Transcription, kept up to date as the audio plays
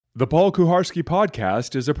The Paul Kuharski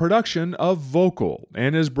Podcast is a production of Vocal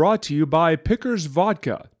and is brought to you by Pickers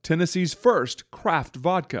Vodka, Tennessee's first craft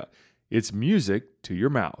vodka. It's music to your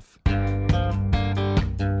mouth.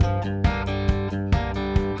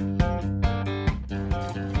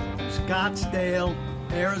 Scottsdale,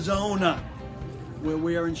 Arizona, where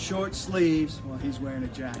we are in short sleeves. Well, he's wearing a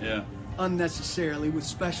jacket. Yeah. Unnecessarily, with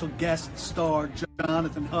special guest star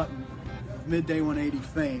Johnathan Hutton of Midday 180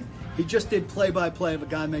 fame. He just did play-by-play of a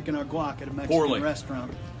guy making our guac at a Mexican restaurant.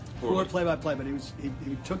 Poor play-by-play, but he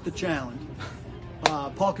took the challenge.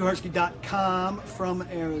 PaulKuharski.com from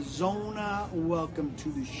Arizona. Welcome to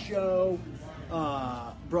the show.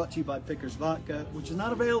 Brought to you by Pickers Vodka, which is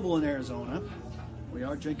not available in Arizona. We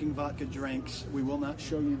are drinking vodka drinks. We will not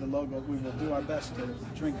show you the logo. We will do our best to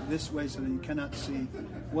drink this way so that you cannot see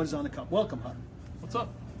what is on the cup. Welcome, Hutton. What's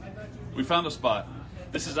up? We found a spot.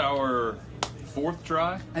 This is our fourth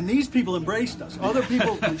try. And these people embraced us. Other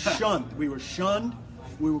people were shunned. We were shunned.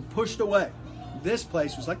 We were pushed away. This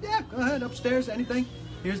place was like, yeah, go ahead, upstairs, anything.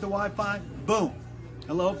 Here's the Wi-Fi. Boom.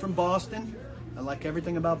 Hello from Boston. I like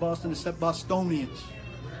everything about Boston except Bostonians.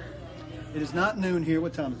 It is not noon here.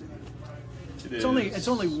 What time is it? It's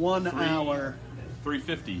only 1 hour.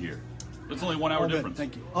 3:50 here. It's only 1 hour difference.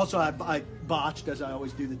 Thank you. Also, I botched, as I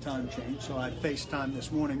always do, the time change. So I FaceTimed this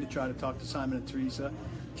morning to try to talk to Simon and Teresa.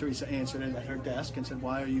 Teresa answered it at her desk and said,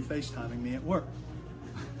 "Why are you FaceTiming me at work?"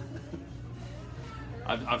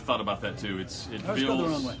 I've thought about that too. It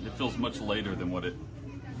feels much later than what it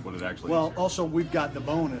actually is. Well, also we've got the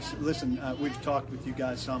bonus. Listen, we've talked with you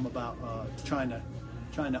guys some about trying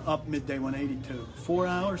to up Midday 180 to 4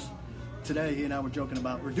 hours. Today, he and I were joking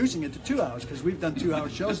about reducing it to 2 hours because we've done 2 hour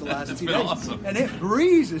shows the last few days. Awesome. And it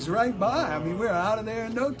breezes right by. I mean, we're out of there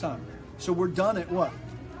in no time. So we're done at what?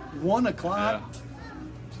 1 o'clock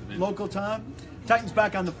local time. Titans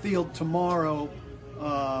back on the field tomorrow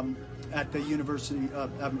at the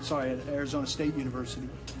at Arizona State University.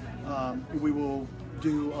 We will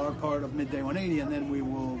do our part of Midday 180, and then we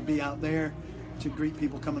will be out there to greet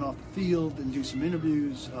people coming off the field and do some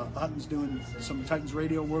interviews. Hutton's doing some Titans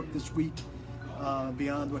radio work this week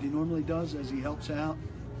beyond what he normally does as he helps out.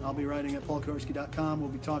 I'll be writing at paulkuharski.com. We'll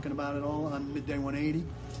be talking about it all on Midday 180.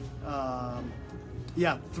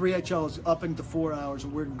 3HL is upping to 4 hours,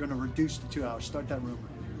 and we're going to reduce to 2 hours. Start that rumor.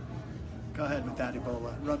 Go ahead with that,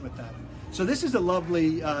 Ebola. Run with that. So this is a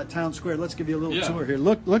lovely town square. Let's give you a little tour here.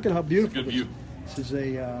 Look at how beautiful it is. Good view. This is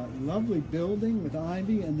a lovely building with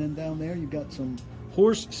ivy, and then down there you've got some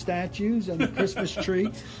horse statues and a Christmas tree.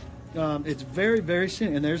 It's very, very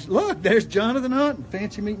scenic. And there's Johnathan Hutton.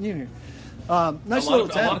 Fancy meeting you here. Nice little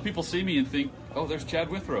town. A lot of people see me and think, oh, there's Chad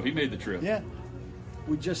Withrow. He made the trip. Yeah.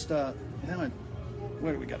 We just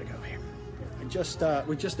where do we got to go here?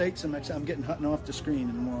 We just ate some. I'm getting Hutton off the screen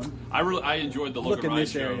in the morning. I enjoyed the Logan Ryan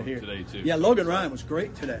show today too. Yeah, Logan Ryan was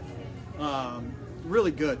great today.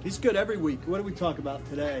 Really good. He's good every week. What did we talk about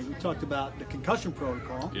today? We talked about the concussion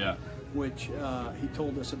protocol. Yeah. Which he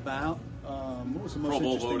told us about. What was the most Pro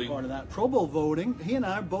Bowl interesting voting. part of that? Pro Bowl voting. He and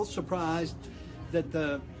I are both surprised that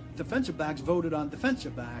the defensive backs voted on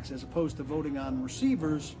defensive backs as opposed to voting on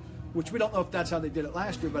receivers, which we don't know if that's how they did it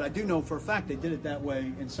last year, but I do know for a fact they did it that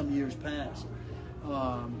way in some years past.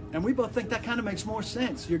 And we both think that kind of makes more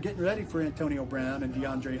sense. You're getting ready for Antonio Brown and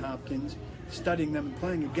DeAndre Hopkins, studying them and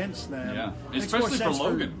playing against them. Yeah, especially for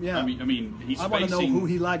Logan. I mean, I want to know who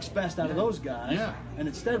he likes best out of those guys. Yeah. And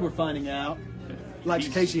instead we're finding out likes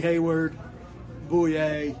Casey Hayward,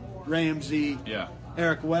 Bouye, Ramsey,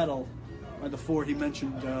 Eric Weddle are the four he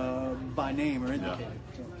mentioned by name or indicated.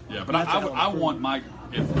 Yeah, so, but I want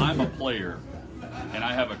if I'm a player and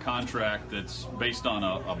I have a contract that's based on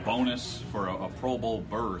a bonus for a Pro Bowl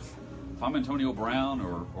berth, if I'm Antonio Brown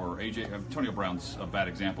or AJ, Antonio Brown's a bad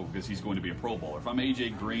example because he's going to be a Pro Bowler. If I'm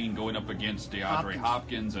AJ Green going up against DeAndre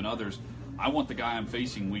Hopkins and others, I want the guy I'm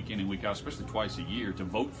facing week in and week out, especially twice a year, to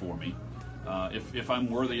vote for me. If I'm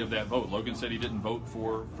worthy of that vote. Logan said he didn't vote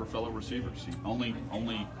for fellow receivers. He only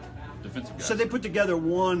defensive guys. So they put together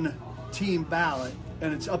one team ballot,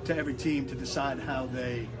 and it's up to every team to decide how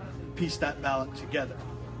they piece that ballot together.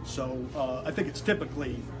 So I think it's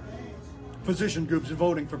typically position groups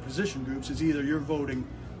voting for position groups. Is either you're voting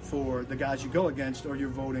for the guys you go against or you're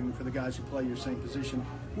voting for the guys who play your same position.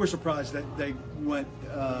 We're surprised that they went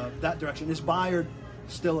that direction. Is Byard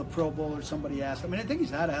still a Pro Bowler? Somebody asked. I mean, I think he's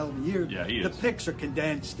had a hell of a year. Yeah, he is. The picks are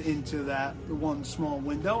condensed into that one small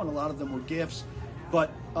window, and a lot of them were gifts. But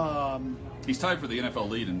he's tied for the NFL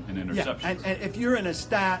lead in interceptions. Yeah, and if you're in a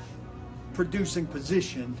stat-producing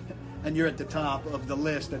position and you're at the top of the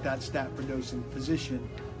list at that stat-producing position,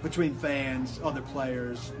 between fans, other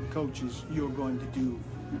players, and coaches, you're going to do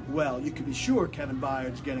well, you can be sure Kevin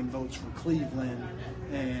Byard's getting votes for Cleveland,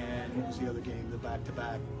 and what was the other game, the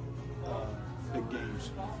back-to-back big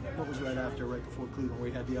games? What was right before Cleveland, where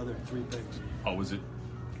he had the other 3 picks? Oh, was it?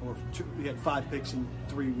 Or he had 5 picks in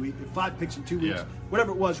 3 weeks, 5 picks in 2 weeks, Yeah.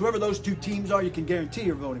 whatever it was. Whoever those 2 teams are, you can guarantee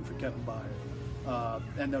you're voting for Kevin Byard.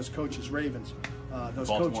 And those coaches, Ravens, those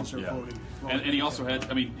Baltimore, coaches are yeah. voting. And he also had,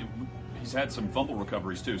 he's had some fumble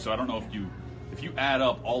recoveries too. So I don't know if you add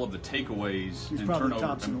up all of the takeaways He's and probably turnovers.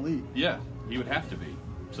 tops in the league. Yeah, he would have to be.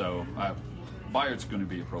 So Byard's going to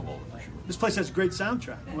be a Pro Bowler for sure. This place has a great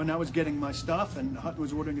soundtrack. When I was getting my stuff and Hutton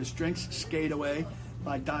was ordering his drinks, Skate Away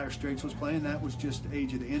by Dire Straits was playing. That was just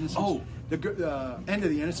Age of the Innocents. Oh. The End of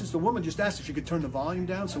the Innocents. The woman just asked if she could turn the volume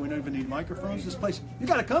down so we don't even need microphones. This place, you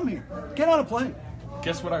got to come here. Get on a plane.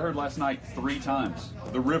 Guess what I heard last night 3 times?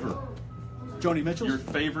 The River. Joni Mitchell's? Your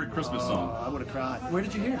favorite Christmas song. I would have cried. Where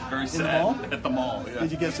did you hear it? Very In sad. the mall? At the mall, yeah.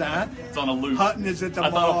 Did you get sad? It's on a loop. Hutton is at the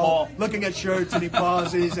I thought of mall, Paul. looking at shirts, and he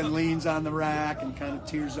pauses and leans on the rack and kind of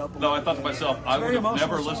tears up a No, little I thought to bit. myself, It's I a very would have emotional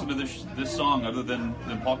never song. listened to this song other than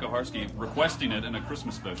Paul Kaharski requesting it in a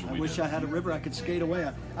Christmas special. I wish I had a river I could skate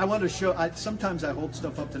away. I wanted to show. Sometimes I hold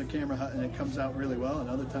stuff up to the camera and it comes out really well,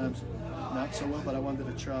 and other times not so well. But I wanted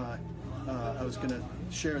to try. I was going to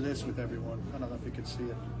share this with everyone. I don't know if you can see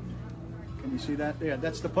it. Can you see that? Yeah,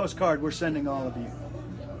 that's the postcard we're sending all of you.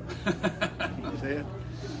 You see it?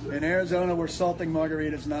 In Arizona, we're salting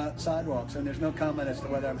margaritas, not sidewalks, and there's no comment as to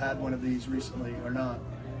whether I've had one of these recently or not,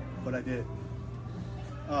 but I did.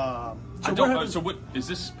 So what is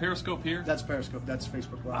this Periscope here? That's Periscope. That's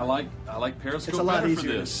Facebook Live. I like Periscope. It's a lot better easier for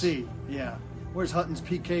to this. see. Yeah. Where's Hutton's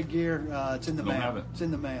PK gear? It's in the Don't mail. have it. It's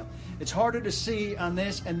in the mail. It's harder to see on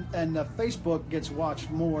this, and the Facebook gets watched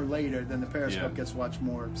more later than the Periscope Yeah. gets watched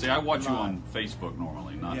more. See, I watch you live. on Facebook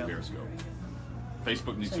normally, not Yeah. Periscope.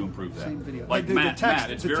 Facebook needs to Same- improve that. same video. Like The Matt, text-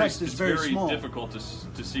 it's the very, text is it's very very small. difficult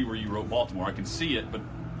to see where you wrote Baltimore. I can see it, but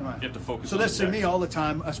Right. you have to focus. So on they the see text. me all the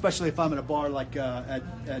time, especially if I'm at a bar like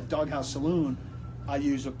at Doghouse Saloon. I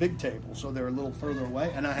use a big table, so they're a little further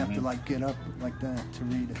away, and I have to like get up like that to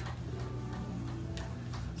read it.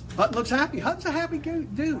 Hutton looks happy. Hutton's a happy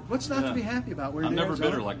dude. What's not to Yeah. be happy about? We're in I'm never Arizona,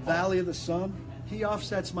 bitter like Paul. Valley of the Sun. He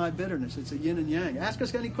offsets my bitterness. It's a yin and yang. Ask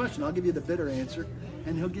us any question. I'll give you the bitter answer,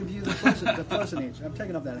 and he'll give you the pleasant answer. I'm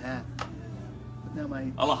taking off that hat. But now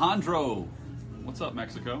my Alejandro, what's up,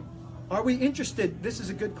 Mexico? Are we interested? This is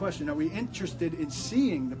a good question. Are we interested in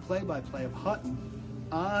seeing the play-by-play of Hutton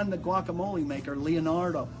on the guacamole maker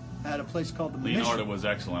Leonardo at a place called the Leonardo Mission? was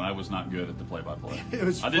excellent. I was not good at the play-by-play. It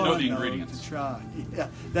was I didn't know fun, the though, ingredients. to try. Yeah,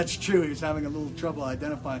 that's true. He was having a little trouble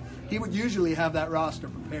identifying. He would usually have that roster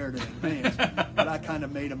prepared in advance, but I kind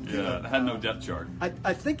of made him do Yeah, it. it had no depth chart.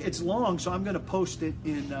 I think it's long, so I'm going to post it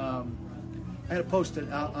in. I'm going to post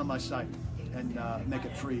it out on my site and make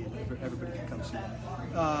it free, and everybody can come see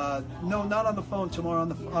it. No, not on the phone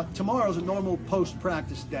tomorrow. Tomorrow's a normal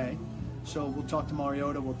post-practice day, so we'll talk to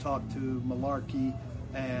Mariota, we'll talk to Malarkey,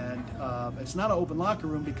 and it's not an open locker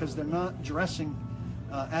room because they're not dressing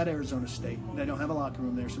at Arizona State. They don't have a locker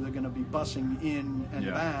room there, so they're going to be busing in and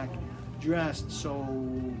Yeah. back dressed. So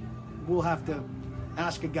we'll have to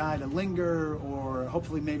ask a guy to linger, or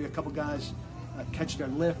hopefully maybe a couple guys catch their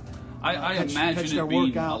lift. I catch imagine their it being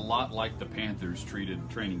workout. a lot like the Panthers treated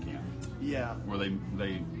training camp, Yeah. where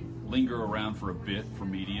they linger around for a bit for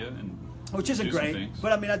media and Which isn't do some great, things.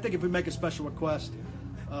 but I mean, I think if we make a special request,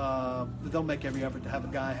 they'll make every effort to have a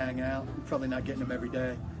guy hang out. We're probably not getting him every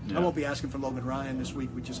day. Yeah. I won't be asking for Logan Ryan this week.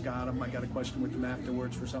 We just got him. I got a question with him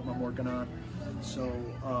afterwards for something I'm working on. So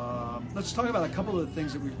let's talk about a couple of the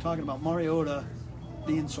things that we were talking about. Mariota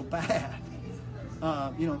being so bad.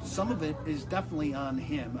 Some of it is definitely on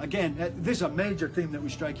him. Again, this is a major theme that we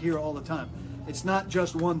strike here all the time. It's not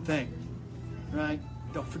just one thing, right?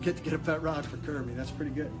 Don't forget to get a pet rock for Kirby. That's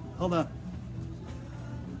pretty good. Hold on.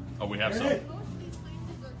 Oh, we have Hey. some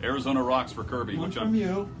Arizona rocks for Kirby, One which from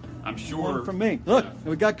you. I'm sure One from me. Look,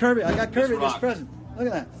 we got Kirby. I got Kirby this rock. present. Look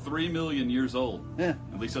at that. 3 million years old. Yeah.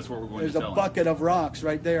 At least that's what we're going There's to a tell him. bucket of rocks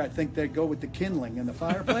right there. I think they go with the kindling in the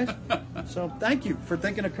fireplace. So thank you for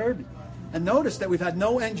thinking of Kirby. And notice that we've had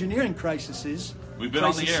no engineering crises. We've been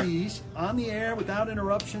on the air. crises, on the air without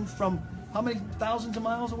interruption from how many thousands of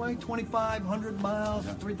miles away? 2,500 miles,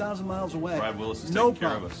 3,000 miles away. Brad Willis is no taking care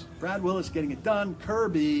of problem. us. Brad Willis getting it done.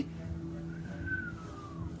 Kirby.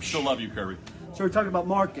 Still love you, Kirby. So we're talking about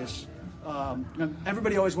Marcus. And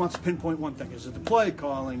everybody always wants to pinpoint one thing. Is it the play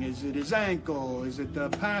calling? Is it his ankle? Is it the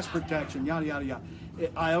pass protection? Yada, yada, yada.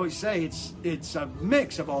 I always say it's a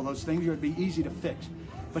mix of all those things. It would be easy to fix.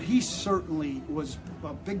 But he certainly was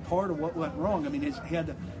a big part of what went wrong. I mean, he had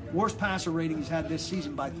the worst passer rating he's had this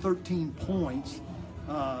season by 13 points.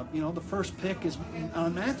 The first pick is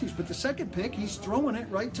on Matthews, but the second pick, he's throwing it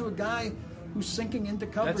right to a guy who's sinking into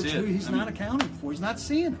coverage who he's not accounting for. He's not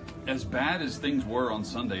seeing it. As bad as things were on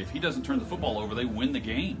Sunday, if he doesn't turn the football over, they win the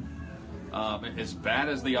game. As bad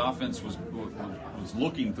as the offense was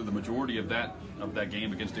looking through the majority of that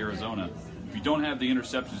game against Arizona, if you don't have the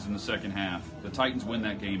interceptions in the second half, the Titans win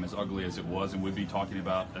that game as ugly as it was, and we'd be talking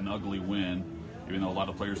about an ugly win, even though a lot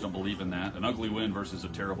of players don't believe in that. An ugly win versus a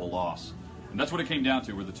terrible loss. And that's what it came down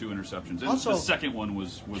to, were the two interceptions. And also, the second one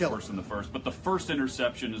was worse than the first. But the first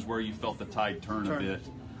interception is where you felt the tide turn a bit,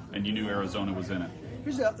 and you knew Arizona was in it.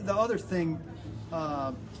 Here's the other thing.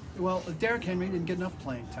 Derrick Henry didn't get enough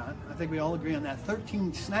playing time. I think we all agree on that.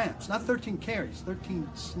 13 snaps, not 13 carries, 13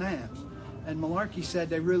 snaps. And Mularkey said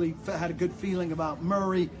they really had a good feeling about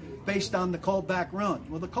Murray based on the callback run.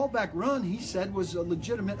 Well, the callback run, he said, was a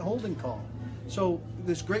legitimate holding call. So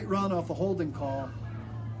this great run off a holding call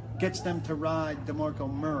gets them to ride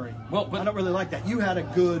DeMarco Murray. Well, but I don't really like that. You had a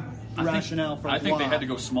good rationale for why. I think they had to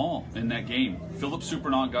go small in that game. Philip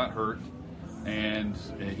Supernaut got hurt, and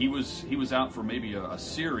he was out for maybe a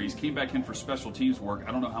series, came back in for special teams work.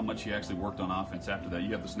 I don't know how much he actually worked on offense after that.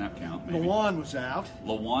 You have the snap count. Maybe. Lawan was out.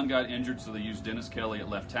 Lawan got injured, so they used Dennis Kelly at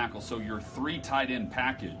left tackle. So your 3 tight end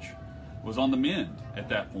package was on the mend at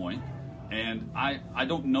that point. And I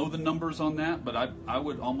don't know the numbers on that, but I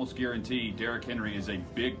would almost guarantee Derrick Henry is a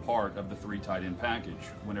big part of the 3 tight end package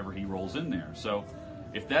whenever he rolls in there. So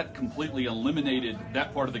if that completely eliminated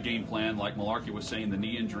that part of the game plan, like Mularkey was saying, the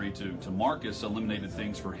knee injury to Marcus eliminated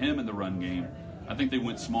things for him in the run game, I think they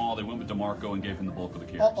went small. They went with DeMarco and gave him the bulk of the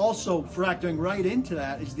carries. Also, factoring right into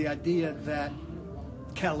that is the idea that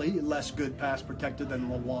Kelly, less good pass protector than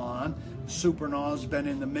Lawan. Supernaut's been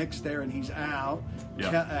in the mix there, and he's out.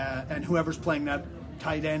 Yeah. And whoever's playing that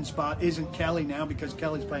tight end spot isn't Kelly now because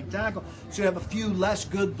Kelly's playing tackle. So you have a few less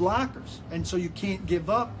good blockers. And so you can't give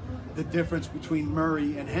up the difference between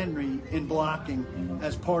Murray and Henry in blocking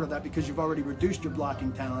as part of that because you've already reduced your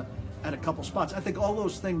blocking talent at a couple spots. I think all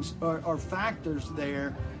those things are factors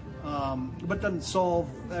there, but doesn't solve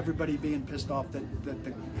everybody being pissed off that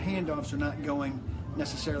the handoffs are not going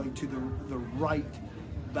necessarily to the right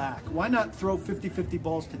back. Why not throw 50-50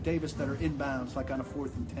 balls to Davis that are inbounds, like on a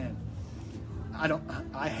 4th and 10?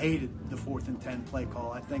 I hated the 4th and 10 play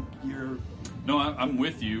call. I think you're... No, I'm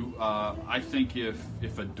with you. I think if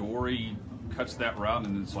Adoree cuts that route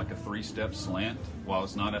and it's like a 3-step slant, while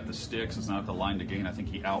it's not at the sticks, it's not at the line to gain, I think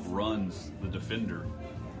he outruns the defender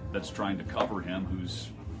that's trying to cover him, who's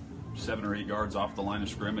 7 or 8 yards off the line of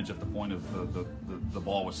scrimmage at the point of the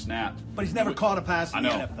ball was snapped. But he's never caught a pass in the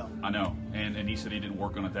NFL. I know. And he said he didn't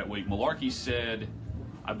work on it that week. Mularkey said,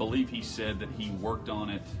 I believe he said that he worked on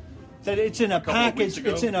it. That it's in a package.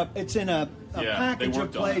 It's in a package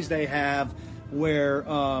of plays they have where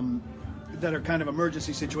that are kind of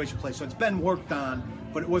emergency situation plays. So it's been worked on,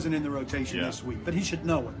 but it wasn't in the rotation this week. But he should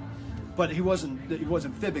know it. But he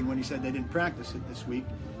wasn't fibbing when he said they didn't practice it this week.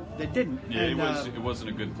 They didn't. Yeah, it wasn't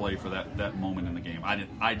a good play for that moment in the game.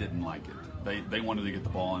 I didn't like it. They wanted to get the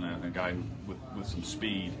ball in a guy with some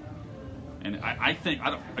speed, and I think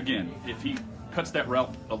again, if he cuts that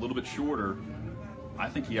route a little bit shorter, I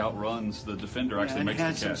think he outruns the defender. Actually, makes the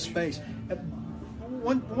catch. Some space.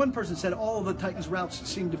 One person said all the Titans' routes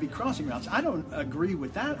seem to be crossing routes. I don't agree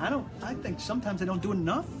with that. I think sometimes they don't do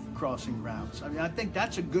enough crossing routes. I mean, I think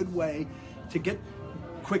that's a good way to get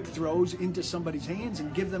quick throws into somebody's hands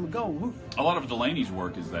and give them a go. A lot of Delaney's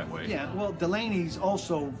work is that way. Yeah, well, Delaney's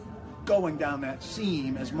also going down that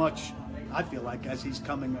seam as much, I feel like, as he's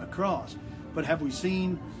coming across. But have we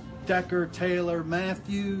seen Decker, Taylor,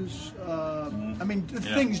 Matthews? I mean,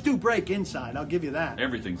 things do break inside. I'll give you that.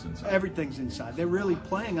 Everything's inside. Everything's inside. They're really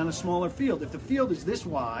playing on a smaller field. If the field is this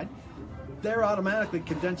wide, they're automatically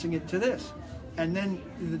condensing it to this. And then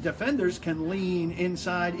the defenders can lean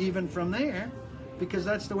inside even from there because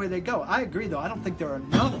that's the way they go. I agree, though. I don't think there are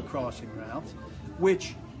enough crossing routes,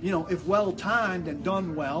 which, if well-timed and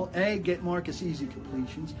done well, A, get Marcus easy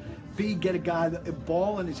completions, B, get a guy, a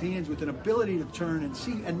ball in his hands with an ability to turn and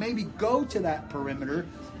see and maybe go to that perimeter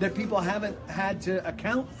that people haven't had to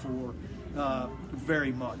account for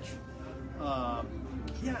very much. I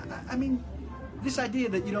mean, this idea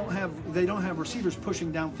that they don't have receivers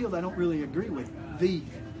pushing downfield, I don't really agree with.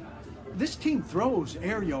 This team throws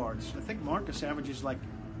air yards. I think Marcus averages like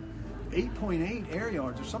 8.8 air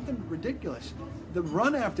yards or something ridiculous. The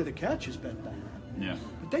run after the catch has been bad. Yeah.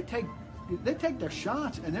 But they take their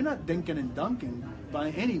shots, and they're not dinking and dunking by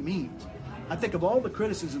any means. I think of all the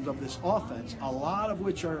criticisms of this offense, a lot of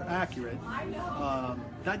which are accurate,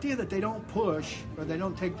 the idea that they don't push or they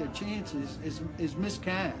don't take their chances is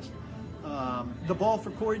miscast. The ball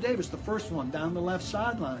for Corey Davis, the first one, down the left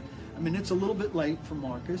sideline. I mean, it's a little bit late for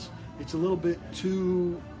Marcus. It's a little bit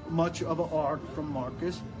too much of an arc from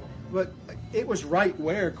Marcus. But it was right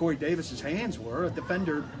where Corey Davis's hands were. A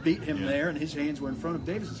defender beat him there, and his hands were in front of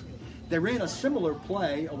Davis's. They ran a similar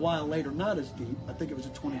play a while later, not as deep. I think it was a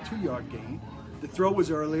 22-yard gain. The throw was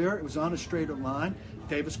earlier. It was on a straighter line.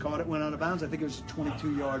 Davis caught it, went out of bounds. I think it was a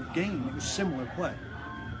 22-yard gain. It was a similar play.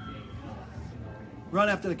 Run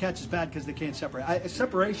after the catch is bad because they can't separate.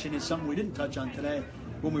 Separation is something we didn't touch on today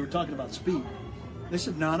when we were talking about speed. This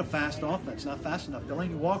is not a fast offense, not fast enough.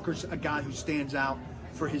 Delaney Walker's a guy who stands out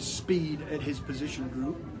for his speed at his position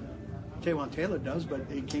group. Taywan Taylor does, but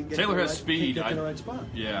he can't get Taylor to the has right, speed. Can't get to the right spot.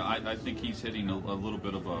 Yeah, I think he's hitting a little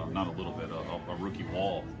bit of a rookie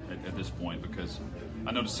wall at this point, because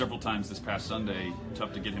I noticed several times this past Sunday,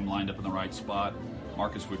 tough to get him lined up in the right spot.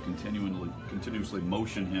 Marcus would continuously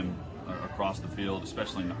motion him across the field,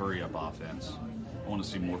 especially in the hurry-up offense. I want to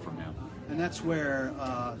see more from him. And that's where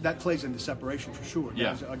that plays into separation for sure.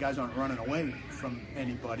 Yeah. Guys aren't running away from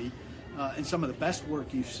anybody. And some of the best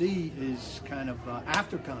work you see is kind of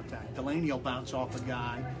after contact. Delaney will bounce off a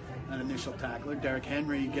guy, an initial tackler. Derrick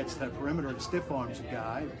Henry gets that perimeter and stiff arms a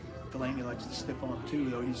guy. Delaney likes to stiff arm too,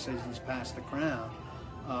 though he says he's past the crown.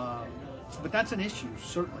 But that's an issue,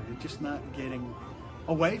 certainly. They're just not getting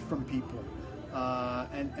away from people.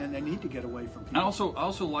 And they need to get away from people. I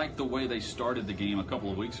also like the way they started the game a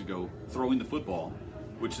couple of weeks ago, throwing the football,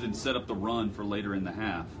 which then set up the run for later in the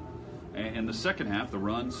half. And in the second half, the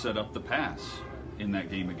run set up the pass in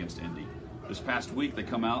that game against Indy. This past week, they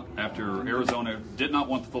come out after Arizona did not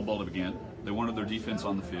want the football to begin. They wanted their defense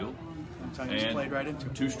on the field. And played right into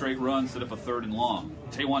it. 2 straight runs set up a 3rd and long.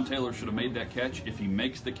 Taywan Taylor should have made that catch. If he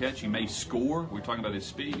makes the catch, he may score. We're talking about his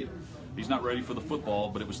speed. He's not ready for the football,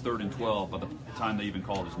 but it was 3rd and 12 by the time they even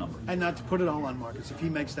called his number. And not to put it all on Marcus, if he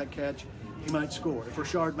makes that catch, he might score. If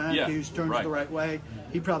Rashard Matthews turns the right way,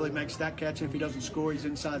 he probably makes that catch. And if he doesn't score, he's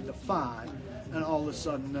inside the 5. And all of a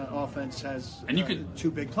sudden, offense has two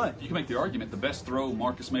big plays. You can make the argument the best throw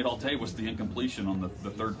Marcus made all day was the incompletion on the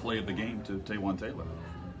 3rd play of the game to Taywan Taylor.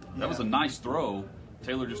 That was a nice throw.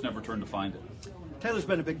 Taylor just never turned to find it. Taylor's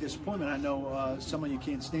been a big disappointment. I know some of you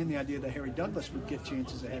can't stand the idea that Harry Douglas would get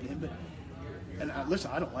chances ahead of him, but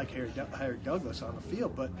listen, I don't like Harry Douglas on the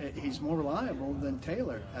field, but he's more reliable than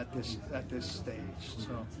Taylor at this stage.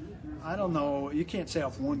 So I don't know. You can't say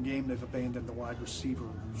off one game they've abandoned the wide receiver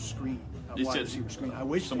screen. I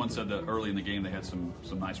wish someone said that early in the game they had some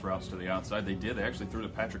nice routes to the outside. They did. They actually threw to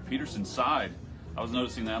Patrick Peterson's side. I was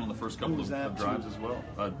noticing that on the first couple of drives as well.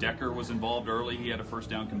 Decker was involved early. He had a first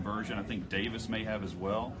down conversion. I think Davis may have as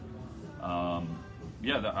well. I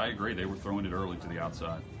agree. They were throwing it early to the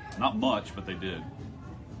outside. Not much, but they did.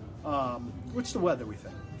 What's the weather, we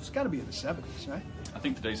think? It's got to be in the 70s, right? I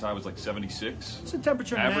think today's high was like 76. What's the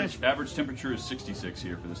temperature in Nashville? Average temperature is 66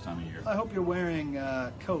 here for this time of year. I hope you're wearing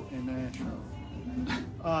a coat in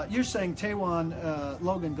Nashville. You're saying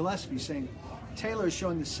Logan Gillespie saying Taylor is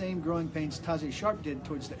showing the same growing pains Tajay Sharp did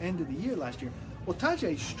towards the end of the year last year. Well,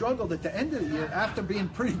 Tajay struggled at the end of the year after being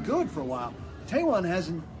pretty good for a while. Taywan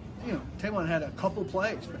hasn't, Taywan had a couple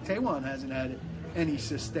plays, but Taywan hasn't had any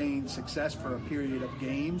sustained success for a period of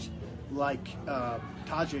games like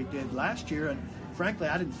Tajay did last year. And frankly,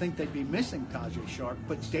 I didn't think they'd be missing Tajay Sharp,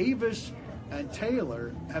 but Davis and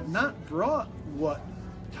Taylor have not brought what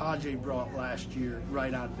Tajay brought last year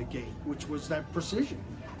right out of the gate, which was that precision.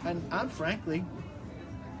 And I'm frankly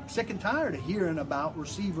sick and tired of hearing about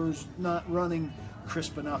receivers not running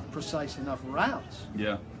crisp enough, precise enough routes.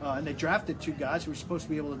 Yeah. And they drafted 2 guys who were supposed to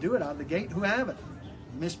be able to do it out of the gate who haven't,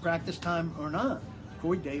 missed practice time or not.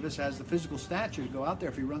 Corey Davis has the physical stature to go out there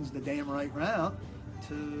if he runs the damn right route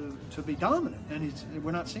to be dominant, and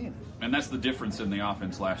we're not seeing it. And that's the difference in the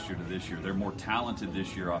offense last year to this year. They're more talented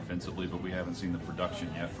this year offensively, but we haven't seen the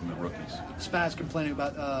production yet from the rookies. Spaz complaining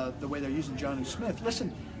about the way they're using Jonnu Smith.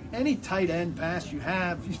 Listen, any tight end pass you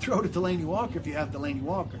have, you throw to Delaney Walker if you have Delaney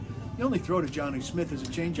Walker. You only throw to Jonnu Smith as a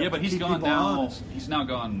changeup. Yeah, but he's gone now. Honest. He's now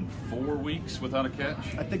gone 4 weeks without a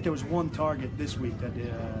catch. I think there was 1 target this week that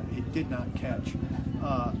he did not catch.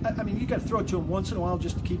 I mean, you got to throw it to him once in a while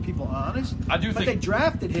just to keep people honest. But they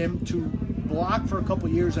drafted him to block for a couple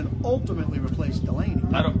of years and ultimately replace Delaney.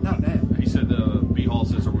 Not now. He said, B. Hall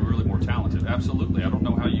says, are we really more talented? Absolutely. I don't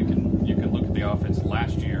know how you can look at the offense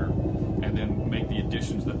last year and then make the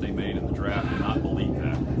additions that they made in the draft and not believe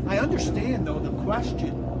that. I understand, though, the question,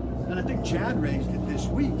 and I think Chad raised it this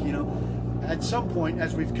week, at some point,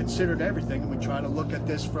 as we've considered everything, and we try to look at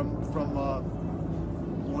this from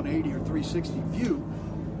 180 or 360 view,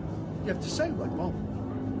 you have to say,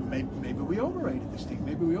 maybe we overrated this team.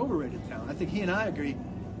 Maybe we overrated talent. I think he and I agree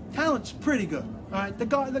Talent's pretty good. All right, the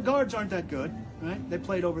guards aren't that good. Right, they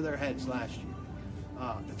played over their heads last year.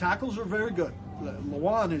 The tackles are very good.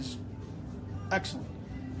 Lawan is excellent.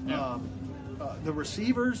 Yeah. The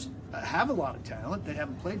receivers have a lot of talent. They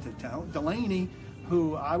haven't played to talent. Delaney,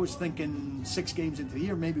 who I was thinking 6 games into the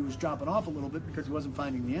year maybe was dropping off a little bit because he wasn't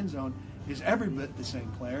finding the end zone, is every bit the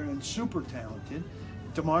same player and super talented.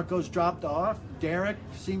 DeMarco's dropped off. Derek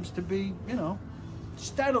seems to be,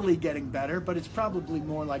 steadily getting better, but it's probably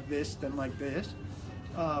more like this than like this.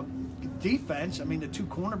 Defense, the 2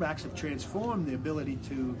 cornerbacks have transformed the ability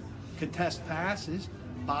to contest passes.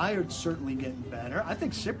 Bayard's certainly getting better. I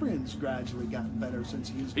think Cyprian's gradually gotten better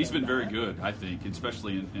since he's been very good, I think,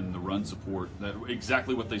 especially in the run support.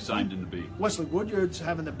 Exactly what they signed him to be. Wesley Woodyard's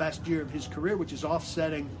having the best year of his career, which is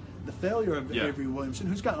offsetting the failure of Avery Williamson,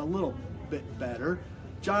 who's gotten a little bit better.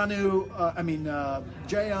 Jayan,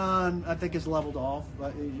 I think, has leveled off.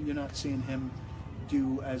 You're not seeing him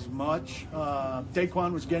do as much.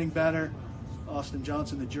 Daquan was getting better. Austin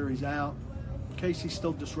Johnson, the jury's out. Casey's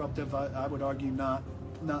still disruptive. I would argue not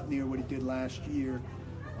near what he did last year.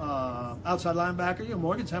 Outside linebacker,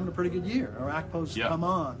 Morgan's having a pretty good year. Arakpo's come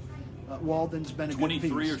on. Walden's been a good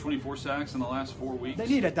piece. 23 or 24 sacks in the last 4 weeks. They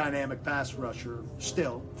need a dynamic pass rusher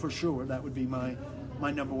still, for sure. That would be my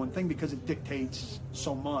number one thing because it dictates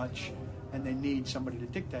so much, and they need somebody to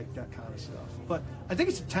dictate that kind of stuff. But I think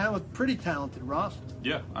it's a pretty talented roster.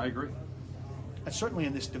 Yeah, I agree. Certainly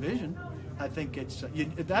in this division. I think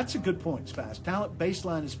that's a good point, Spaz. Talent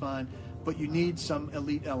baseline is fine, but you need some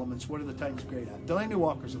elite elements. What are the Titans great at? Delaney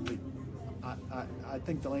Walker's elite. I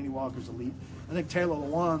think Delaney Walker's elite. I think Taylor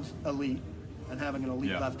Lewan's elite, and having an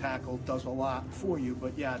elite left tackle does a lot for you.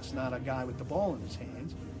 But, it's not a guy with the ball in his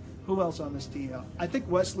hands. Who else on this team? I think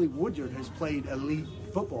Wesley Woodyard has played elite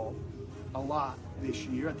football a lot this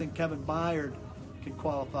year. I think Kevin Byard can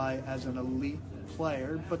qualify as an elite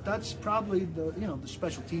player, but that's probably the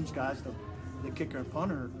special teams guys, the kicker and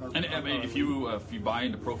punter. If you buy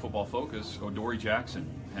into Pro Football Focus, O'Dory Jackson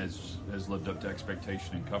has lived up to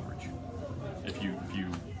expectation in coverage. If you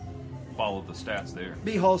follow the stats there.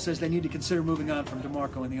 B. Hall says they need to consider moving on from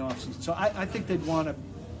DeMarco in the offseason. So I think they'd want to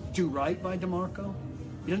do right by DeMarco.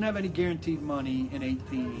 He doesn't have any guaranteed money in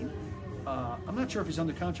 18. I'm not sure if he's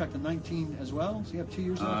under contract in 19 as well. Does he have 2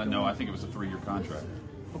 years left? No, I think it was a 3-year contract.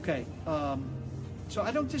 Okay. So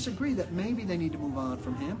I don't disagree that maybe they need to move on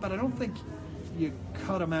from him, but I don't think you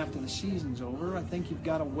cut him after the season's over. I think you've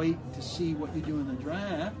got to wait to see what you do in the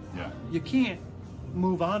draft. Yeah. You can't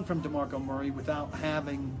move on from DeMarco Murray without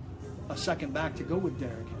having a second back to go with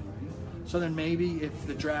Derrick Henry. So then maybe if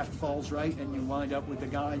the draft falls right and you wind up with the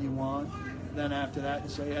guy you want, then after that you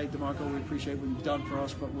say, hey, DeMarco, we appreciate what you've done for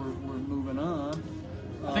us, but we're moving on.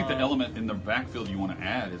 I think the element in the backfield you want to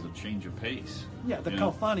add is a change of pace. Yeah, the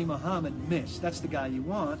Khalfani Muhammad miss. That's the guy you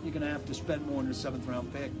want. You're going to have to spend more than a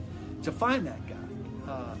 7th-round pick to find that guy.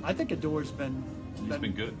 I think Ador's been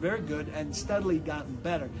good, very good, and steadily gotten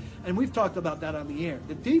better. And we've talked about that on the air.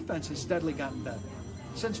 The defense has steadily gotten better.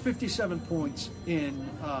 Since 57 points in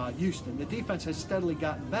Houston, the defense has steadily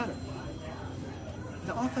gotten better.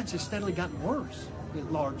 The offense has steadily gotten worse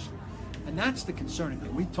at large. And that's the concerning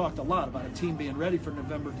thing. We talked a lot about a team being ready for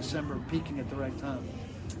November, December, peaking at the right time.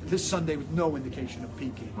 This Sunday with no indication of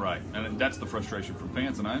peaking. Right, and that's the frustration from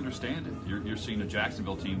fans, and I understand it. You're seeing a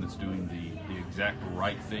Jacksonville team that's doing the exact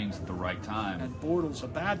right things at the right time. And Bortles, a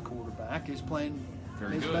bad quarterback, is playing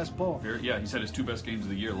his best ball. He's had his 2 best games of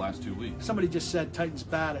the year last 2 weeks. Somebody just said Titans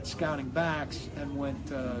bad at scouting backs and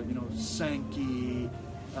went, Sankey,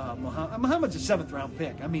 Muhammad's a 7th-round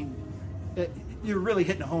pick. I mean, you're really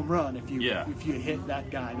hitting a home run if you hit that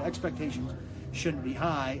guy. The expectations shouldn't be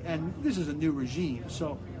high, and this is a new regime.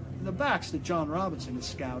 So the backs that John Robinson has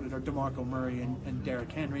scouted are DeMarco Murray and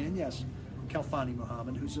Derrick Henry, and yes, Khalfani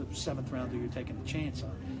Muhammad, who's a 7th-rounder you're taking a chance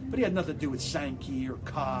on. But he had nothing to do with Sankey or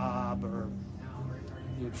Cobb or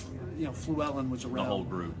Fluellen was around the whole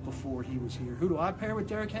group before he was here. Who do I pair with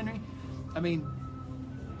Derrick Henry? I mean,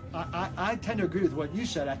 I tend to agree with what you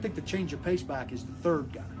said. I think the change of pace back is the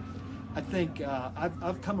 3rd guy. I think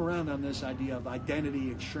I've come around on this idea of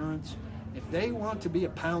identity insurance. If they want to be a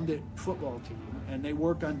pound-it football team and they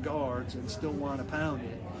work on guards and still want to pound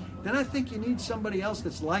it, then I think you need somebody else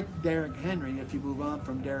that's like Derrick Henry if you move on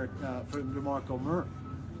from from DeMarco Murray.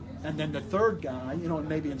 And then the 3rd guy,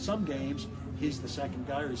 maybe in some games he's the 2nd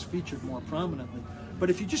guy or he's featured more prominently. But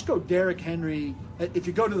if you just go Derrick Henry, if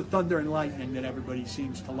you go to the Thunder and Lightning that everybody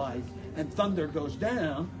seems to like, and Thunder goes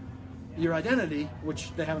down, your identity,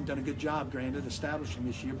 which they haven't done a good job, granted, establishing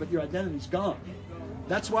this year, but your identity's gone.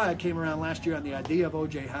 That's why I came around last year on the idea of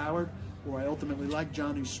O.J. Howard, or I ultimately liked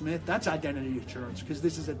Jonnu Smith. That's identity insurance, because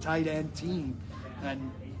this is a tight end team,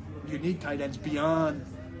 and you need tight ends beyond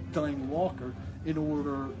Delaney Walker in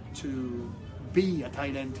order to be a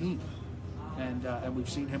tight end team. And we've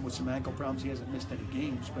seen him with some ankle problems. He hasn't missed any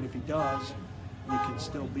games, but if he does, you can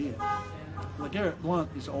still be it. LeGarrette Blount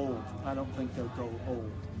is old. I don't think they'll go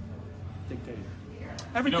old. I think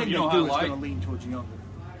everything they do is going to lean towards younger.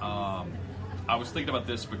 I was thinking about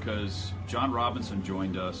this because John Robinson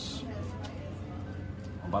joined us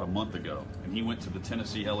about a month ago, and he went to the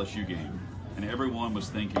Tennessee LSU game, and everyone was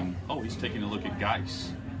thinking, oh, he's taking a look at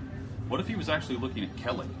Geis. What if he was actually looking at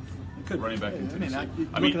Kelly, running back in Tennessee?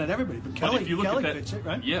 Looking at everybody, but Kelly fits it,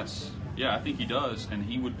 right? Yes. Yeah, I think he does, and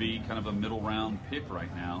he would be kind of a middle-round pick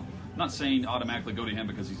right now. I'm not saying automatically go to him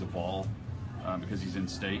because he's a Vol, because he's in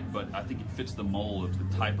state, but I think it fits the mold of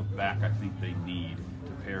the type of back I think they need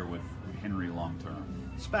to pair with Henry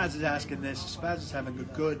long-term. Spaz is asking this. Spaz is having a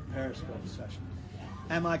good Periscope session.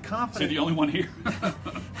 Am I confident? Is he the only one here?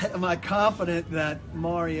 Am I confident that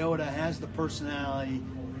Mariota has the personality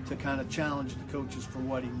to kind of challenge the coaches for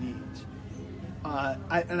what he needs?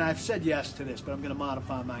 And I've said yes to this, but I'm going to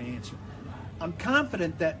modify my answer. I'm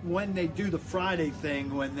confident that when they do the Friday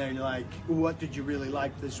thing, when they're like, what did you really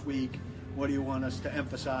like this week? What do you want us to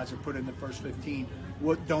emphasize or put in the first 15?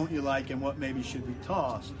 What don't you like and what maybe should be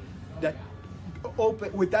tossed? That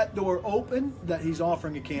open with that door open, that he's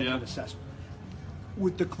offering a candidate assessment.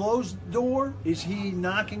 With the closed door, is he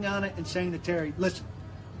knocking on it and saying to Terry, listen,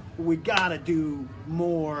 we got to do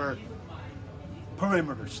more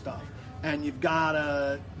perimeter stuff, and you've got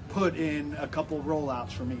to put in a couple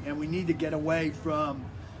rollouts for me, and we need to get away from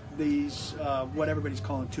these what everybody's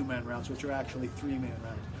calling two-man rounds, which are actually three-man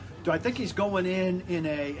rounds. Do I think he's going in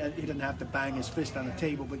a? He doesn't have to bang his fist on the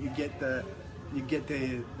table, but you get the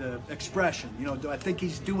expression. Do I think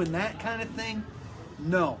he's doing that kind of thing?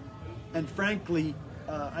 No. And frankly,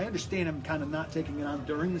 I understand him kind of not taking it on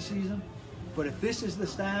during the season, but if this is the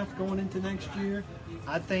staff going into next year,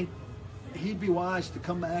 I think he'd be wise to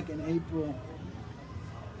come back in April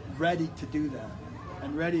ready to do that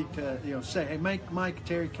and ready to say, hey, Mike,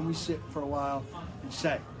 Terry, can we sit for a while and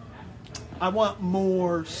say, I want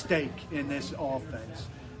more stake in this offense.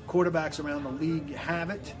 Quarterbacks around the league have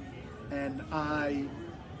it, and I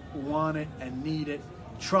want it and need it.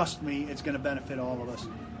 Trust me, it's going to benefit all of us.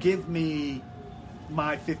 Give me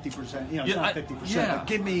my 50%. It's not 50%, but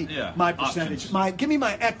give me my percentage. Give me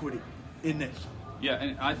my equity in this. Yeah,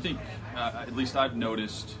 and I think, at least I've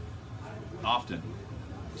noticed often,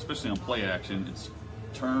 especially on play action, it's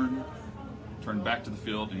turn back to the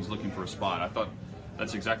field, and he's looking for a spot. I thought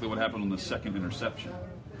that's exactly what happened on the second interception.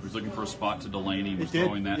 He was looking for a spot to Delaney. He was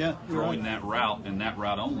throwing that route and that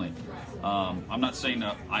route only. I'm not saying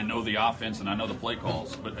that I know the offense and I know the play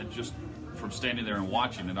calls, but just from standing there and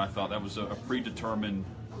watching it, I thought that was a predetermined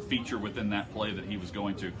feature within that play that he was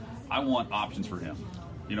going to. I want options for him,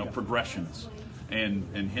 progressions,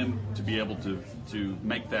 and him to be able to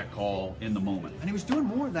make that call in the moment. And he was doing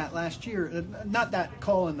more of that last year. Not that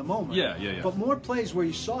call in the moment. Yeah. But more plays where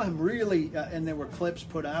you saw him really, and there were clips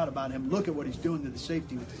put out about him. Look at what he's doing to the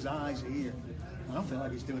safety with his eyes here. I don't feel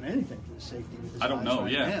like he's doing anything to the safety with his eyes. I don't know.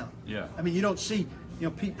 Right now. Yeah. I mean, you don't see.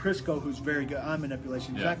 Pete Prisco, who's very good. I'm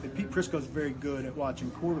manipulation. Exactly. Pete Prisco's very good at watching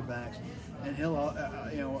quarterbacks, and he'll,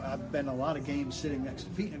 I've been a lot of games sitting next to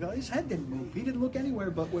Pete, and I go, his head didn't move. He didn't look anywhere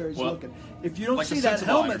but where he's looking. If you don't see that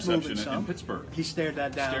helmet moving, in Pittsburgh, he stared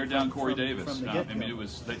that down. Stared down Corey Davis. It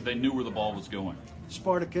was they knew where the ball was going.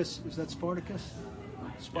 Spartacus, was that Spartacus?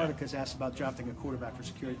 Spartacus asked about drafting a quarterback for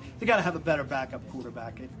security. They got to have a better backup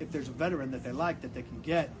quarterback. If there's a veteran that they like that they can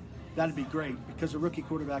get, that'd be great, because a rookie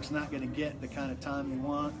quarterback's not going to get the kind of time you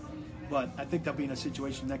want. But I think they'll be in a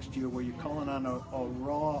situation next year where you're calling on a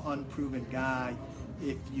raw, unproven guy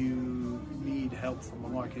if you need help from the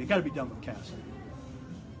market. It got to be done with Cassidy.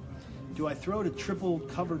 Do I throw to triple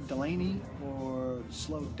covered Delaney or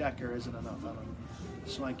slow Decker isn't enough? I don't know.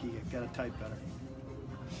 Swanky, got to type better.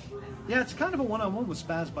 Yeah, it's kind of a one-on-one with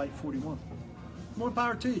Spaz Bite 41. More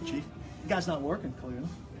power to you, Chief. The guy's not working, clearly.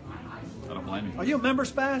 I don't blame you. Are you a member,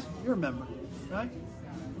 Spaz? You're a member, right?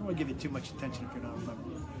 I don't want to give you too much attention if you're not a member.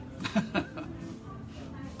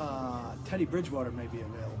 Teddy Bridgewater may be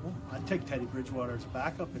available. I'd take Teddy Bridgewater as a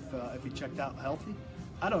backup if he checked out healthy.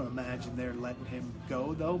 I don't imagine they're letting him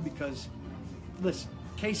go, though, because, listen,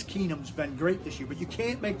 Case Keenum's been great this year, but you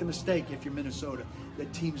can't make the mistake, if you're Minnesota,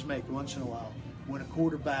 that teams make once in a while when a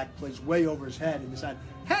quarterback plays way over his head and decide,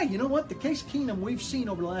 hey, you know what, the Case Keenum we've seen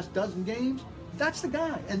over the last dozen games, that's the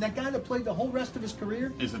guy. And that guy that played the whole rest of his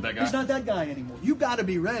career, isn't that guy? He's not that guy anymore. You got to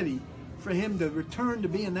be ready for him to return to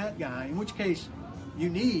being that guy, in which case you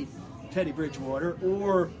need Teddy Bridgewater,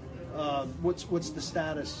 or what's the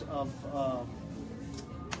status of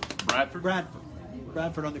Bradford? Bradford.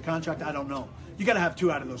 Bradford under contract. I don't know. You got to have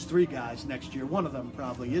 2 out of those 3 guys next year. One of them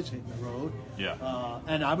probably is hitting the road. Yeah.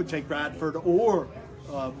 And I would take Bradford or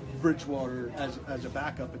Bridgewater as a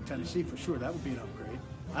backup in Tennessee for sure. That would be an upgrade.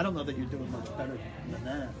 I don't know that you're doing much better than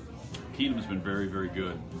that. Keenum's been very, very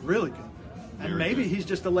good. Really good. And Very maybe good. he's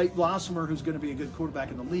just a late blossomer who's going to be a good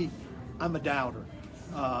quarterback in the league. I'm a doubter.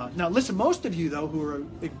 Now, listen, most of you, though, who are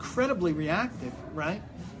incredibly reactive, right,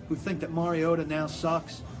 who think that Mariota now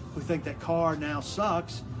sucks, who think that Carr now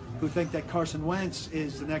sucks, who think that Carson Wentz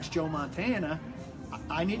is the next Joe Montana,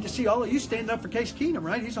 I need to see all of you stand up for Case Keenum,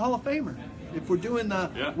 right? He's a Hall of Famer. If we're doing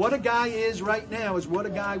what a guy is right now is what a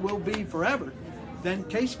guy will be forever, then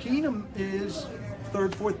Case Keenum is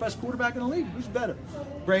 3rd, 4th best quarterback in the league. Who's better?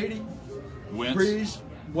 Brady, Wentz. Breeze,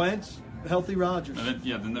 Wentz, healthy Rodgers. And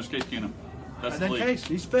then there's Case Keenum. That's And the then league. Case,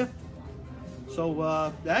 he's 5th. So,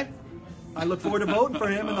 I look forward to voting for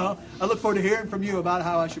him. I look forward to hearing from you about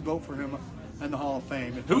how I should vote for him in the Hall of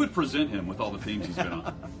Fame. Who would present him with all the teams he's been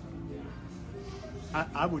on?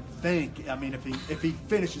 I would think, I mean, if he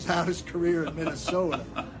finishes out his career in Minnesota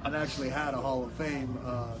and actually had a Hall of Fame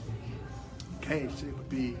case, it would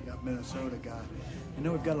be a Minnesota guy. You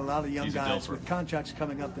know, we've got a lot of young He's a guys Dilfer. with contracts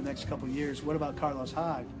coming up the next couple of years. What about Carlos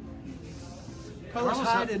Hyde? Carlos Carlos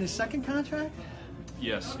Hyde Hyde- in his 2nd contract?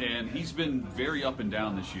 Yes, and he's been very up and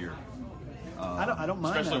down this year. I don't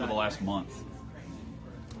mind Especially that. over the last month.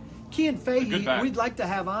 Kean good Fahey, back. we'd like to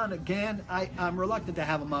have on again. I'm reluctant to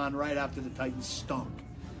have him on right after the Titans stunk,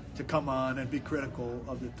 to come on and be critical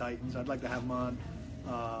of the Titans. I'd like to have him on.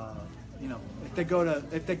 If they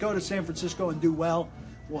go to San Francisco and do well,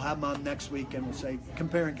 we'll have him on next week and we'll say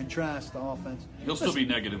compare and contrast the offense. He'll still be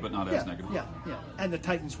negative, but not as negative. Yeah. And the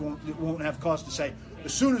Titans won't have cause to say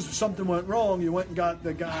as soon as something went wrong, you went and got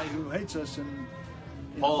the guy who hates us and.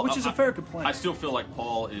 Paul, Which is a fair complaint. I still feel like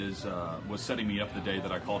Paul was setting me up the day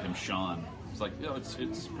that I called him Sean. It's like,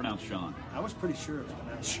 it's pronounced Sean. I was pretty sure it was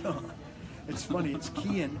pronounced Sean. It's funny, it's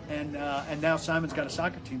Kean, and now Simon's got a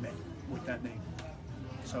soccer teammate with that name.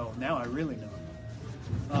 So now I really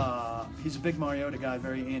know. He's a big Mariota guy,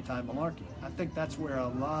 very anti-malarkey. I think that's where a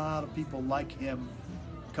lot of people like him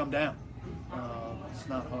come down. It's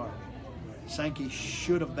not hard. Sankey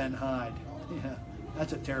should have been Hyde. Yeah,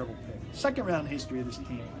 that's a terrible pick. 2nd round history of this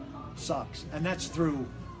team sucks, and that's through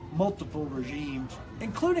multiple regimes,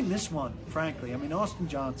 including this one, frankly. I mean, Austin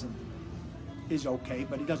Johnson is okay,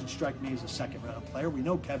 but he doesn't strike me as a 2nd round player. We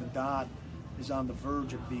know Kevin Dodd is on the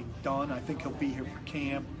verge of being done. I think he'll be here for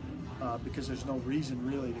camp because there's no reason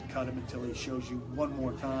really to cut him until he shows you one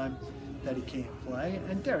more time that he can't play.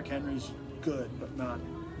 And Derrick Henry's good, but not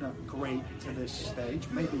great to this stage.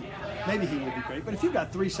 Maybe he will be great. But if you've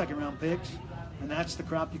got 3 2nd-round picks, and that's the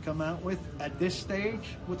crop you come out with at this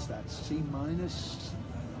stage, what's that, C minus?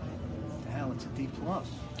 Hell, it's a D plus.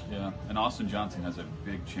 Yeah, and Austin Johnson has a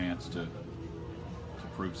big chance to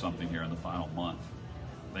prove something here in the final month.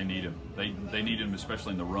 They need him. They need him,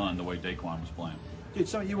 especially in the run, the way Daquan was playing. Dude,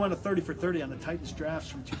 so you won a 30 for 30 on the Titans drafts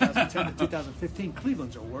from 2010 to 2015.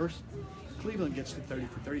 Cleveland's are worse. Cleveland gets to 30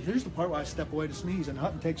 for 30. Here's the part where I step away to sneeze and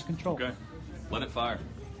Hutton takes control. Okay, let it fire.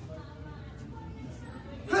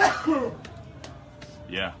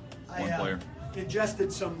 Yeah, one player.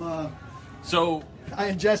 Ingested some. So I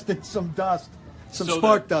ingested some dust, some so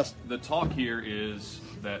spark dust. The talk here is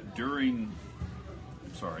that during.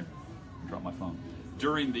 Sorry, dropped my phone.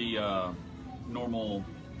 During the normal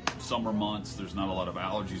summer months, there's not a lot of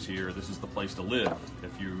allergies here. This is the place to live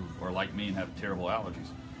if you are like me and have terrible allergies.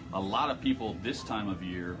 A lot of people this time of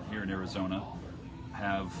year here in Arizona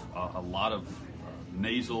have a lot of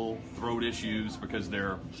nasal throat issues because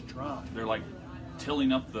they're like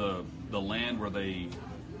tilling up the land where they,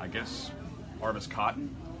 I guess, harvest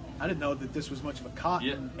cotton. I didn't know that this was much of a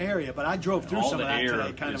cotton area, but I drove through some of that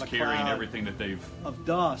today, kind of a carrying cloud everything that they've of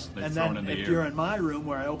dust. they've And thrown then in the if air. you're in my room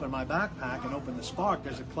where I open my backpack and open the spark,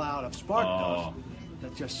 there's a cloud of spark dust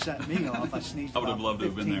that just set me off. I sneezed I would about have loved to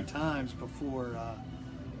have been 15 there. times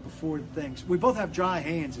before things. We both have dry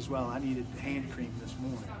hands as well. I needed hand cream this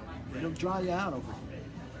morning. It'll dry you out over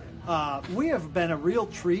here. We have been a real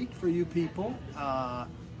treat for you people.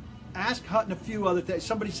 Ask Hutton a few other things.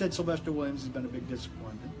 Somebody said Sylvester Williams has been a big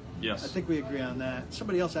disappointment. Yes. I think we agree on that.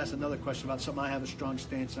 Somebody else asked another question about something I have a strong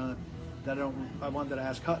stance on that I wanted to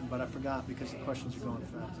ask Hutton, but I forgot because the questions are going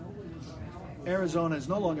fast. Arizona is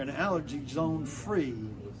no longer an allergy zone free.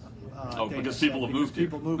 Because people have moved here.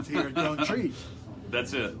 People moved here and grown trees.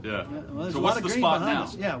 That's it. Yeah. Well, there's So a what's lot of the green spot behind now?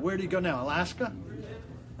 us. Yeah, where do you go now? Alaska?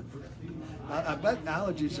 I bet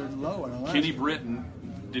allergies are low in Alaska. Kenny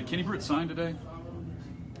Britt, did Kenny Britt sign today?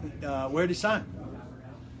 Where did he sign?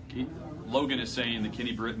 Logan is saying that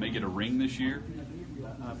Kenny Britt may get a ring this year.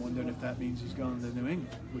 wondering if that means he's going to New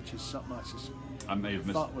England, which is something I just I may have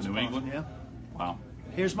thought was missed New possible. England. Yeah. Wow.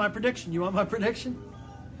 Here's my prediction. You want my prediction?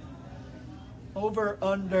 Over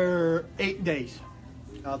under 8 days.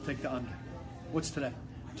 I'll take the under. What's today?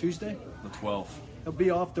 Tuesday? The 12th. He'll be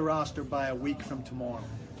off the roster by a week from tomorrow.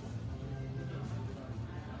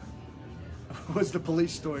 Was the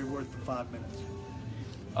police story worth the 5 minutes?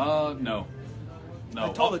 No. I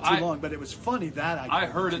told it too long, but it was funny that I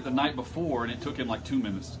heard it the night before, and it took him like 2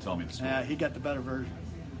 minutes to tell me the story. He got the better version.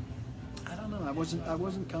 I don't know. I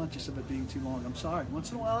wasn't conscious of it being too long. I'm sorry.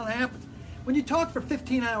 Once in a while it happens. When you talk for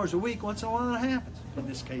 15 hours a week, once in a while it happens. In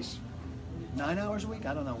this case, 9 hours a week.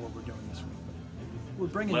 I don't know what we're doing this week. We're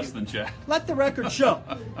bringing Less than Chad. Let the record show.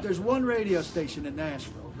 There's one radio station in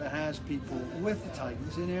Nashville that has people with the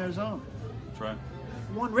Titans in Arizona. That's right.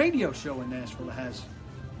 One radio show in Nashville that has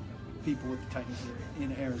people with the Titans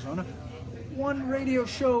in Arizona. One radio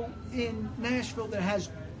show in Nashville that has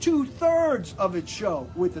 2/3 of its show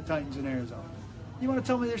with the Titans in Arizona. You want to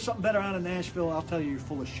tell me there's something better out of Nashville? I'll tell you you're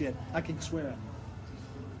full of shit. I can swear at you.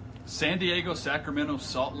 San Diego, Sacramento,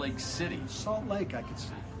 Salt Lake City. Salt Lake, I could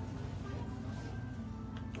see.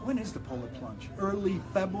 When is the polar plunge? Early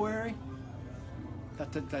February?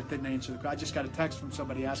 That didn't answer the question. I just got a text from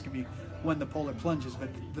somebody asking me when the polar plunge is, but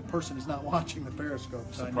the person is not watching the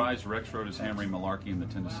Periscope. So Surprise, Rexroad is hammering Malarkey and the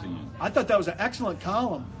Tennessean. I thought that was an excellent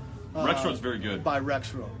column. Rexroad's very good. By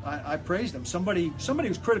Rexroad. I praised him. Somebody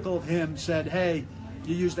was critical of him, said, hey,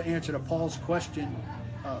 you used the answer to Paul's question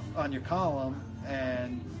on your column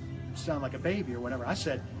and sound like a baby or whatever. I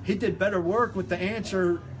said, he did better work with the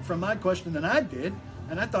answer from my question than I did,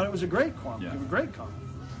 and I thought it was a great column. Yeah. It was a great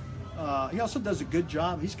column. He also does a good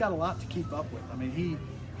job. He's got a lot to keep up with. I mean,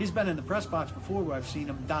 he's been in the press box before where I've seen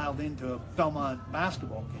him dialed into a Belmont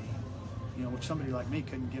basketball game, which somebody like me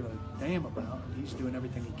couldn't give a damn about. He's doing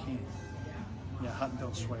everything he can. Yeah, Hutton,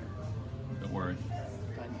 don't swear. Don't worry.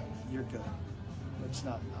 I know, you're good. It's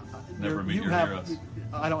not. Never meet your heroes.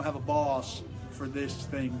 I don't have a boss for this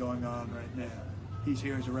thing going on right now. He's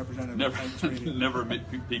here as a representative of Titans Radio. Never met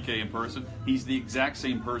PK in person. He's the exact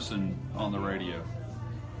same person on the radio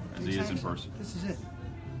as he is in person. This is it.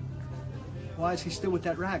 Why is he still with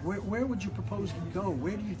that rag? Where would you propose he go?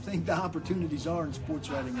 Where do you think the opportunities are in sports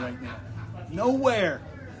writing right now? Nowhere.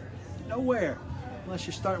 Unless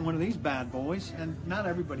you're starting one of these bad boys, and not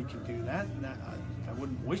everybody can do that. I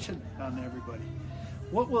wouldn't wish it on everybody.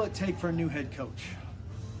 What will it take for a new head coach?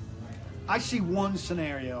 I see one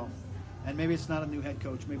scenario, and maybe it's not a new head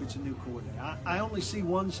coach, maybe it's a new coordinator. I only see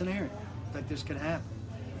one scenario that this could happen.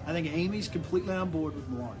 I think Amy's completely on board with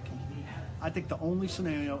Malarkey. I think the only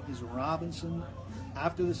scenario is Robinson,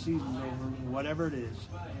 after the season's over, whatever it is,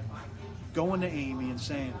 going to Amy and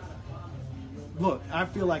saying, look, I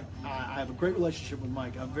feel like I have a great relationship with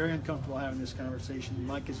Mike. I'm very uncomfortable having this conversation.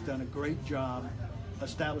 Mike has done a great job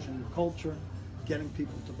establishing the culture, getting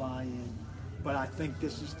people to buy in. But I think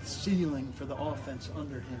this is the ceiling for the offense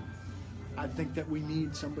under him. I think that we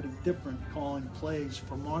need somebody different calling plays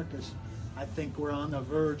for Marcus. I think we're on the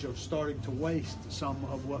verge of starting to waste some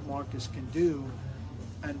of what Marcus can do.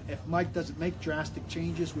 And if Mike doesn't make drastic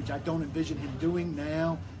changes, which I don't envision him doing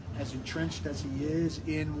now, as entrenched as he is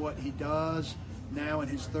in what he does now in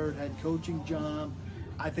his third head coaching job,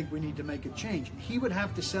 I think we need to make a change. He would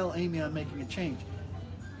have to sell Amy on making a change.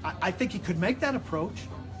 I think he could make that approach.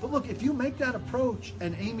 But look, if you make that approach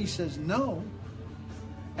and Amy says no,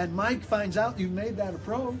 and Mike finds out you made that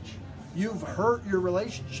approach, you've hurt your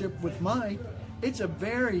relationship with Mike, it's a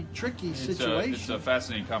very tricky situation. It's a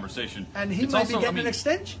fascinating conversation. And he might be getting an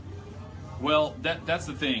extension. Well, that's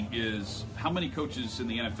the thing is, how many coaches in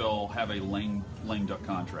the NFL have a lame duck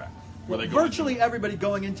contract? Virtually everybody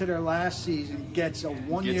going into their last season gets a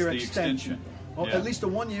one-year extension. Well, yeah. At least a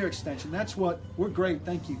one-year extension. That's what we're great.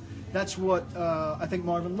 Thank you. That's what I think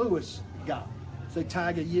Marvin Lewis got. So they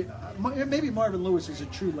tag a year. Maybe Marvin Lewis is a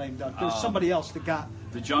true lame duck. There's somebody else that got.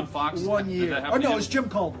 Did John Fox 1 year? Or no, it's Jim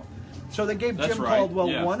Caldwell. So they gave Jim right.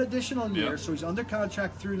 Caldwell one additional year. Yeah. So he's under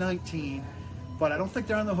contract through 19. But I don't think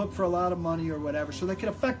they're on the hook for a lot of money or whatever. So they could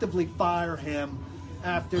effectively fire him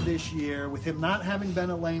after this year with him not having been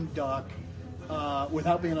a lame duck,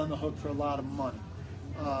 without being on the hook for a lot of money.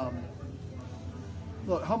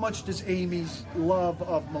 Look, how much does Amy's love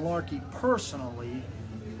of Malarkey personally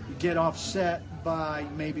get offset by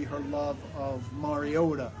maybe her love of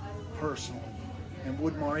Mariota personally? And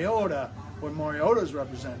would Mariota's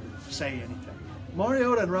representative say anything?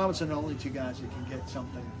 Mariota and Robinson are the only two guys that can get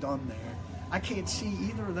something done there. I can't see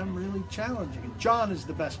either of them really challenging it. John is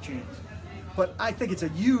the best chance. But I think it's a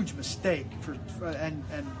huge mistake and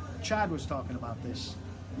Chad was talking about this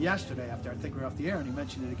yesterday after I think we were off the air, and he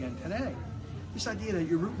mentioned it again today. this idea that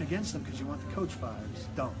you're rooting against them because you want the coach fired is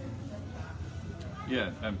dumb.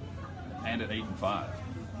 Yeah, and at 8-5,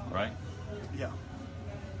 right? Yeah.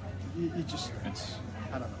 You just,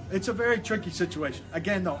 I don't know. It's a very tricky situation.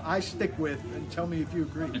 Again, though, I stick with, and tell me if you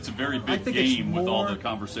agree. It's a very big game with all the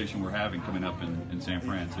conversation we're having coming up in San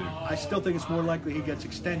Fran, too. I still think it's more likely he gets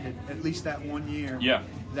extended, at least that 1 year,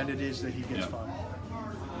 than it is that he gets fired.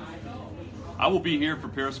 I will be here for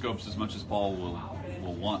Periscopes as much as Paul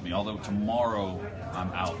will want me, although tomorrow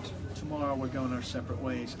I'm out. Tomorrow we're going our separate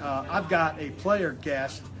ways. I've got a player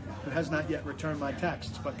guest who has not yet returned my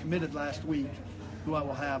texts, but committed last week, who I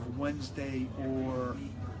will have Wednesday or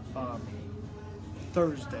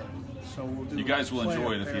Thursday. So we'll do. You guys will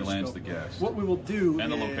enjoy it if he lands the guest. What we will do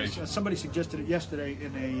and the is, location. Somebody suggested it yesterday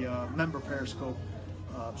in a member Periscope.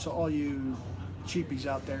 So all you cheapies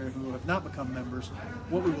out there who have not become members,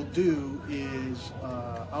 what we will do is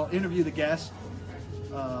I'll interview the guest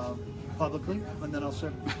publicly, and then I'll say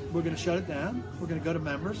we're going to shut it down. We're going to go to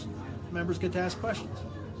members. Members get to ask questions.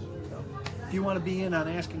 So if you want to be in on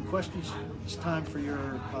asking questions, it's time for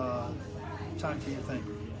your thing.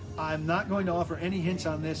 I'm not going to offer any hints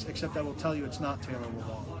on this, except I will tell you it's not Taylor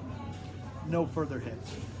Lewan. No further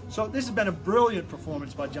hints. So this has been a brilliant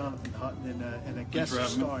performance by Johnathan Hutton in a guest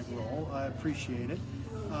starring role. I appreciate it.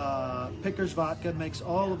 Pickers Vodka makes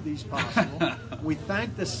all of these possible. We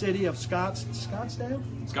thank the city of Scottsdale.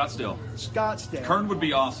 Kern would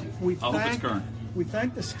be awesome. I hope it's Kern. We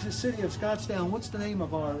thank the city of Scottsdale. What's the name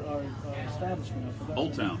of our establishment? I forgot.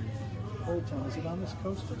 Old Town. Old Town. Is it on this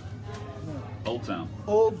coast? No. Old Town.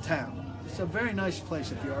 Old Town. It's a very nice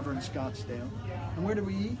place if you're ever in Scottsdale. And where did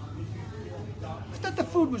we eat? I thought the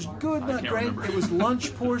food was good, not great. Remember. It was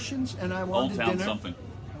lunch portions, and I wanted Old Town dinner. something.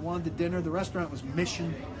 I wanted dinner. The restaurant was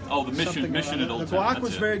Mission. Oh, the Mission at Old Town. The guac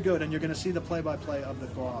was very good, and you're going to see the play-by-play of the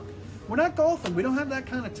guac. We're not golfing. We don't have that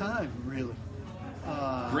kind of time, really.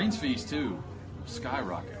 Greens fees, too.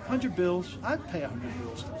 Skyrocket. 100 bills. I'd pay 100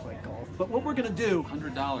 bills to play golf. But what we're going to do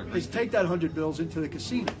 $100 is take that 100 bills into the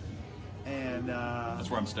casino. And that's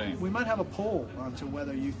where I'm staying. We might have a poll on to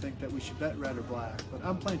whether you think that we should bet red or black. But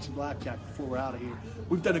I'm playing some blackjack before we're out of here.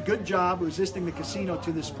 We've done a good job resisting the casino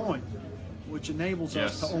to this point, which enables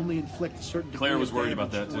us to only inflict a certain degree Claire was of worried damage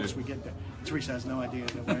about that, too. once we get there. Teresa has no idea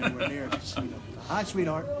that we're anywhere near a casino. Hi,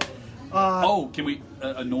 sweetheart. Can we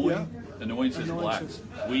Annoying says black.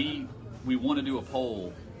 We want to do a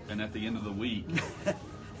poll, and at the end of the week,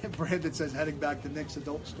 Brandon says heading back to Nick's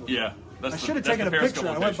adult store. Yeah, I should have taken a picture.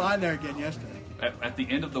 I went by there again yesterday. At the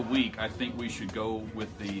end of the week, I think we should go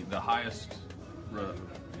with the highest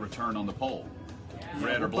return on the poll,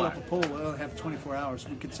 red or black. Put up a poll. We'll have 24 hours.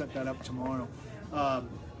 We could set that up tomorrow.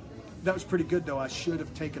 That was pretty good, though. I should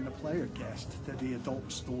have taken the player guest to the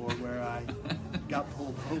adult store where I got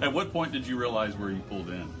pulled over. At what point did you realize where you pulled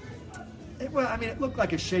in? It looked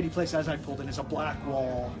like a shady place as I pulled in. It's a black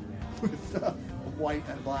wall with a white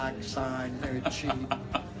and black sign, very cheap.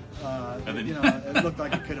 It looked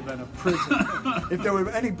like it could have been a prison. If there were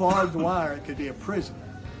any barbed wire, it could be a prison.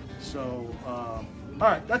 So, all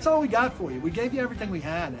right, that's all we got for you. We gave you everything we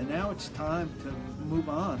had, and now it's time to move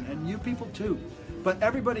on, and you people too. But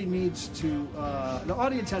everybody needs to, the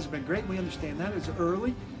audience hasn't been great. We understand that. It's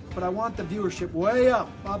early. But I want the viewership way up.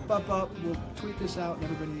 We'll tweet this out, and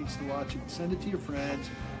everybody needs to watch it. Send it to your friends.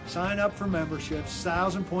 Sign up for memberships.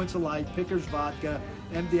 1,000 Points of Light, Pickers Vodka,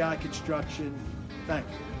 MDI Construction.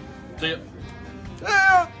 Thanks. See ya.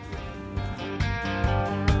 Yeah.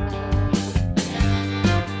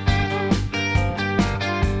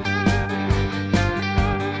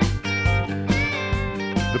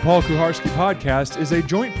 The Paul Kuharsky Podcast is a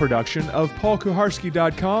joint production of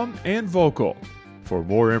paulkuharsky.com and Vocal. For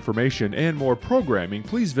more information and more programming,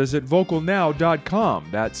 please visit vocalnow.com.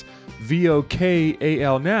 That's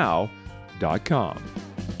VOKAL now.com.